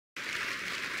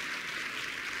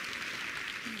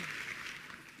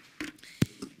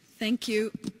Thank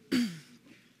you.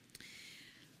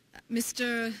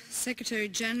 Mr. Secretary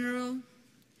General,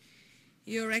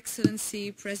 Your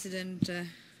Excellency President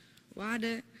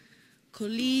Wade,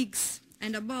 colleagues,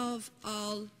 and above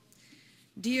all,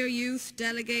 dear youth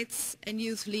delegates and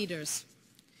youth leaders.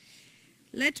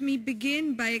 Let me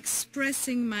begin by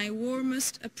expressing my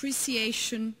warmest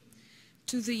appreciation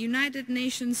to the United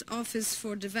Nations Office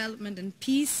for Development and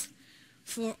Peace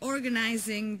for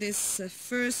organizing this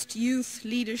first Youth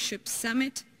Leadership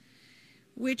Summit,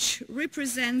 which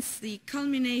represents the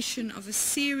culmination of a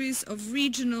series of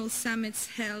regional summits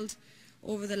held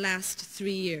over the last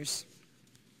 3 years.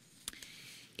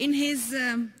 In his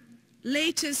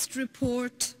latest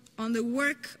report on the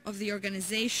work of the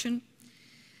organization,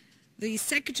 the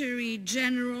Secretary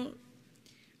General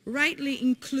rightly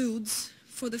includes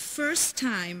for the first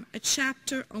time a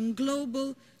chapter on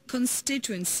global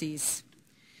constituencies,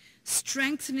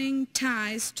 strengthening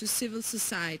ties to civil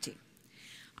society.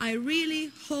 I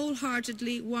really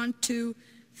wholeheartedly want to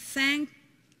thank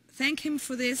him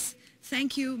for this.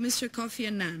 Thank you, Mr. Kofi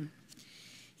Annan.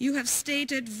 You have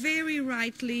stated very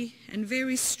rightly and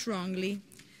very strongly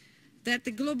that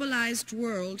the globalized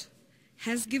world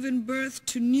has given birth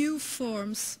to new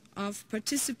forms of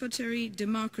participatory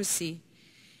democracy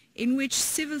in which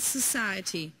civil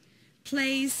society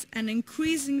plays an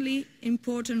increasingly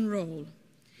important role.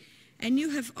 And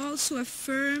you have also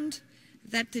affirmed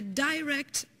that the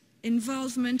direct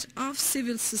involvement of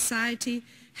civil society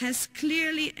has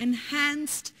clearly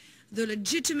enhanced the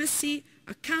legitimacy,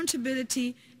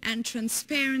 accountability, and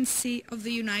transparency of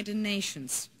the United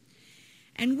Nations.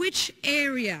 And which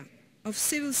area of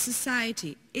civil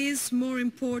society is more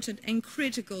important and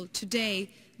critical today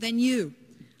than you,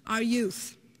 our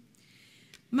youth?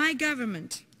 My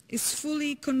government is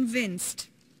fully convinced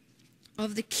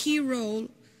of the key role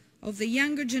of the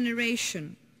younger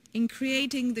generation in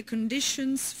creating the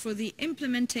conditions for the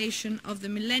implementation of the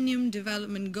Millennium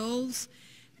Development Goals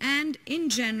and, in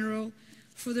general,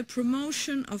 for the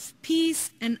promotion of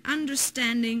peace and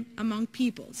understanding among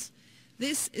peoples.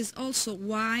 This is also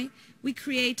why we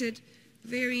created,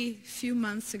 very few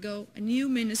months ago, a new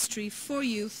Ministry for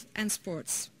Youth and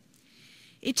Sports.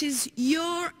 It is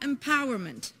your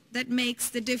empowerment that makes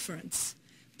the difference.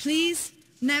 Please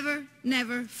never,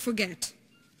 never forget.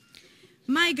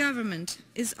 My government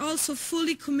is also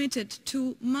fully committed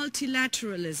to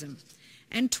multilateralism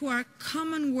and to our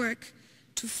common work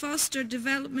to foster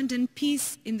development and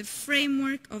peace in the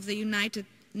framework of the United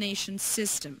Nations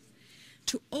system,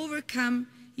 to overcome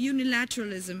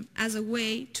unilateralism as a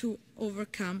way to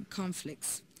overcome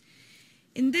conflicts.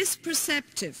 In this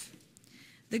perspective,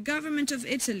 the government of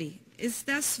Italy is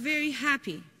thus very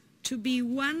happy to be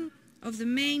one of the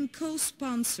main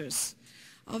co-sponsors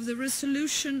of the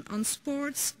resolution on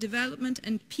sports, development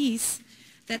and peace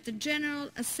that the General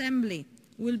Assembly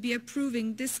will be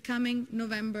approving this coming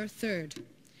November 3rd.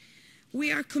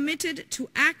 We are committed to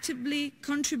actively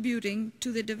contributing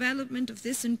to the development of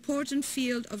this important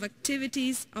field of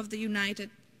activities of the United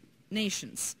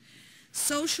Nations.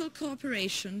 Social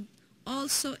cooperation,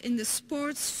 also in the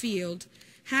sports field,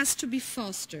 has to be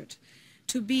fostered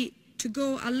to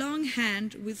go along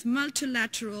hand with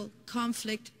multilateral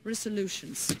conflict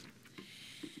resolutions.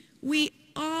 We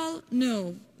all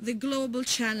know the global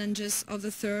challenges of the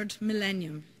third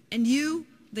millennium, and you,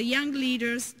 the young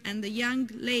leaders and the young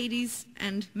ladies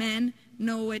and men,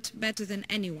 know it better than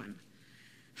anyone.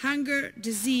 Hunger,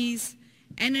 disease,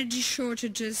 energy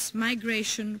shortages,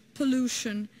 migration,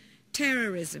 pollution,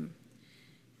 terrorism.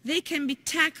 They can be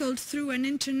tackled through an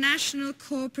international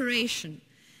cooperation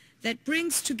that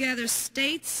brings together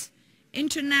states,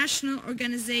 international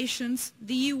organizations,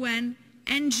 the UN,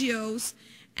 NGOs,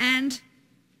 and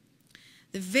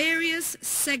the various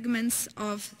segments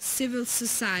of civil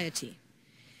society.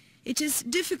 It is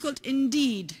difficult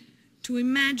indeed to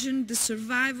imagine the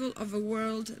survival of a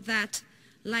world that,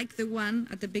 like the one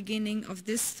at the beginning of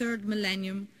this third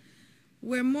millennium,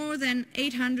 where more than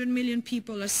 800 million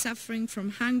people are suffering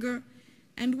from hunger,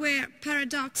 and where,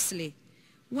 paradoxically,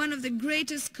 one of the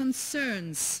greatest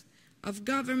concerns of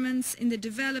governments in the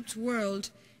developed world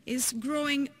is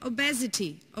growing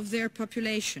obesity of their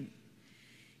population.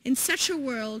 In such a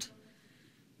world,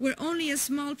 where only a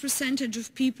small percentage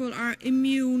of people are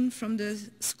immune from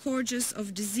the scourges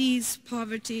of disease,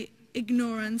 poverty,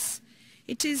 ignorance,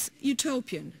 it is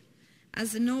utopian,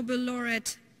 as the Nobel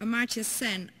laureate Amartya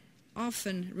Sen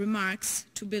often remarks,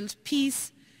 to build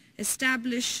peace,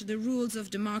 establish the rules of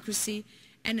democracy,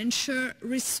 and ensure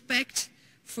respect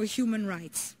for human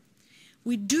rights.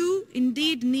 We do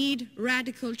indeed need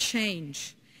radical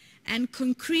change and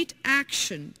concrete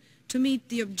action to meet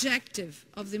the objective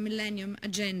of the Millennium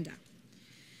Agenda.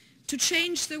 To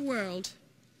change the world,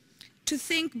 to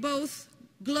think both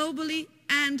globally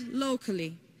and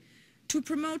locally, to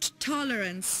promote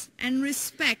tolerance and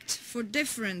respect for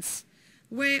difference,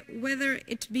 whether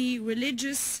it be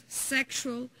religious,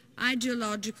 sexual,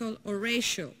 ideological or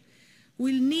racial,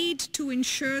 will need to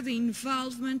ensure the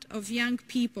involvement of young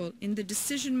people in the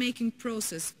decision-making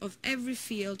process of every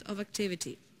field of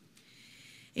activity.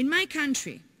 In my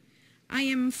country, I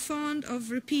am fond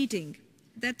of repeating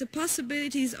that the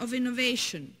possibilities of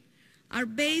innovation are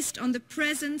based on the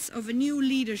presence of a new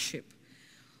leadership,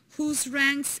 whose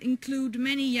ranks include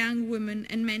many young women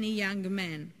and many young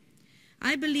men.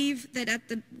 I believe that at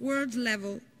the world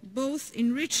level, both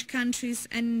in rich countries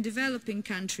and in developing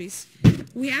countries,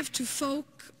 we have to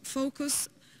focus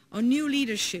on new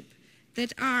leadership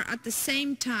that are at the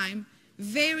same time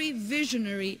very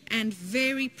visionary and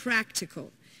very practical,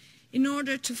 in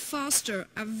order to foster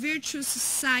a virtuous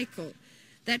cycle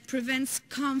that prevents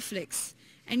conflicts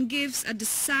and gives a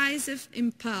decisive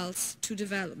impulse to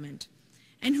development.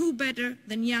 And who better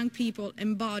than young people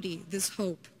embody this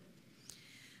hope?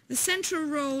 The central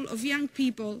role of young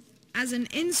people as an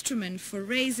instrument for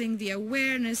raising the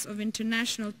awareness of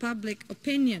international public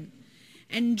opinion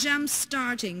and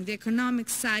jump-starting the economic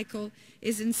cycle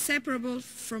is inseparable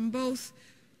from both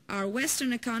our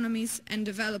Western economies and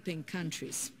developing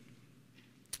countries.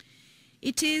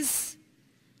 It is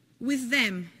with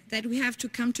them that we have to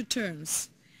come to terms,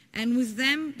 and with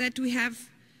them that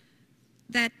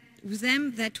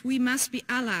we must be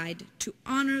allied to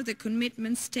honor the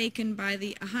commitments taken by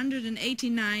the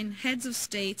 189 heads of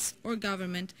states or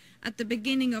government at the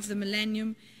beginning of the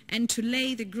millennium and to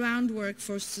lay the groundwork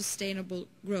for sustainable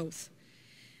growth.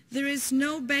 There is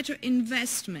no better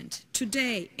investment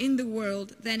today in the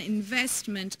world than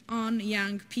investment on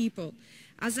young people.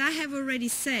 As I have already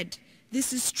said,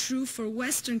 this is true for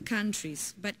Western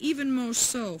countries, but even more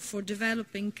so for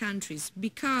developing countries,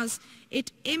 because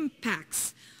it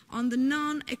impacts on the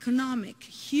non-economic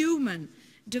human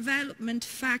development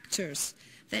factors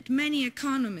that many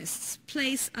economists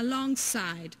place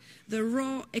alongside the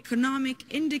raw economic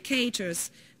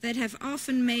indicators that have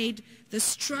often made the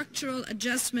structural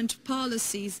adjustment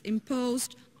policies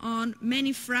imposed on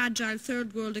many fragile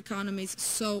third world economies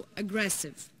so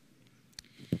aggressive.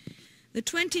 The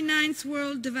 29th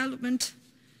World Development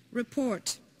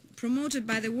Report, promoted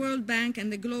by the World Bank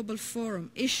and the Global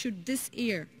Forum, issued this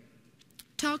year,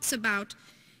 talks about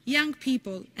young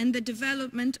people and the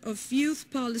development of youth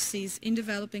policies in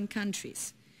developing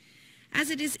countries. As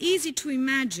it is easy to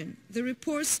imagine, the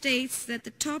report states that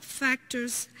the top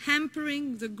factors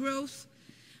hampering the growth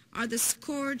are the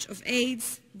scourge of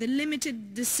AIDS, the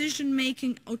limited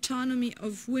decision-making autonomy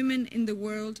of women in the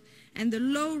world, and the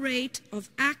low rate of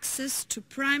access to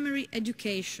primary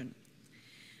education.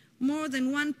 More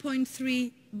than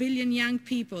 1.3 billion young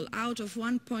people out of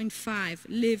 1.5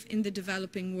 live in the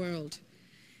developing world.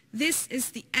 This is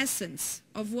the essence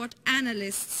of what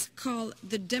analysts call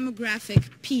the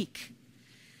demographic peak.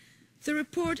 The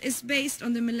report is based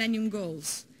on the Millennium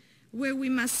Goals, where we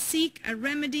must seek a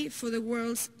remedy for the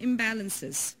world's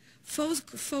imbalances,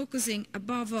 focusing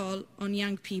above all on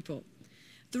young people.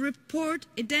 The report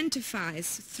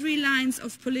identifies 3 lines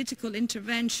of political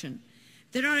intervention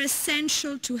that are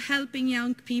essential to helping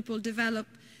young people develop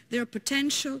their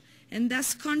potential and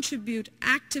thus contribute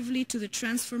actively to the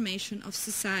transformation of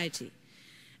society: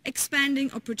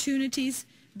 expanding opportunities,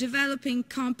 developing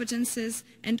competences,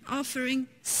 and offering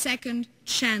second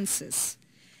chances.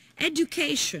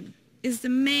 Education is the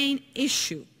main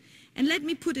issue, and let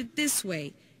me put it this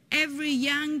way: every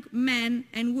young man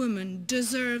and woman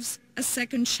deserves a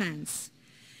second chance.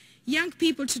 Young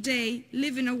people today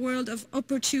live in a world of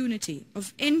opportunity,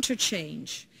 of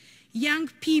interchange. Young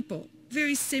people,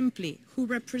 very simply, who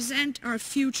represent our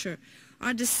future,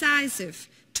 are decisive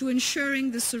to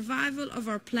ensuring the survival of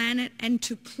our planet and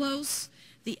to close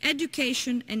the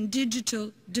education and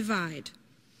digital divide.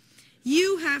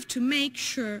 You have to make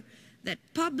sure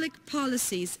that public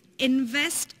policies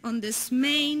invest on this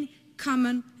main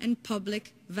common and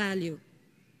public value.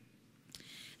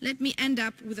 Let me end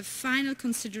up with a final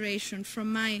consideration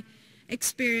from my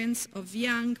experience of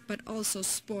young but also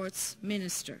sports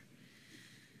minister.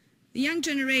 The young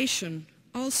generation,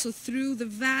 also through the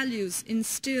values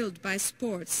instilled by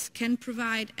sports, can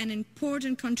provide an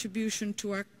important contribution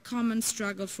to our common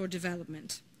struggle for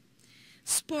development.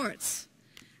 Sports,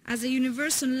 as a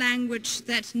universal language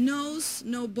that knows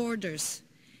no borders,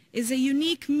 is a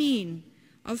unique means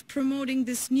of promoting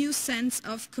this new sense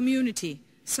of community,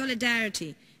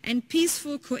 solidarity, and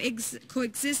peaceful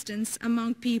coexistence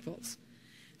among peoples.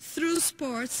 Through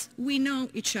sports, we know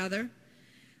each other.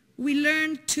 We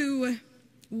learn to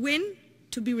win,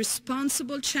 to be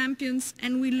responsible champions,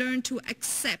 and we learn to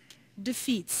accept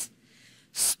defeats.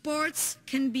 Sports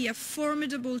can be a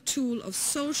formidable tool of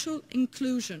social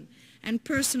inclusion and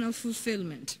personal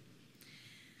fulfillment.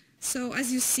 So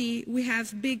as you see, we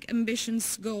have big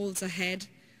ambitious goals ahead,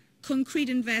 concrete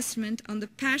investment on the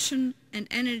passion and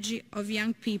energy of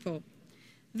young people.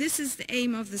 This is the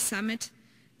aim of the summit.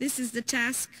 This is the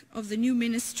task of the new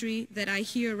ministry that I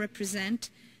here represent.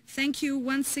 Thank you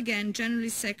once again,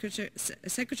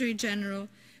 Secretary General,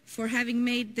 for having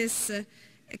made this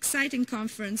exciting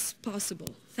conference possible.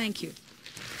 Thank you.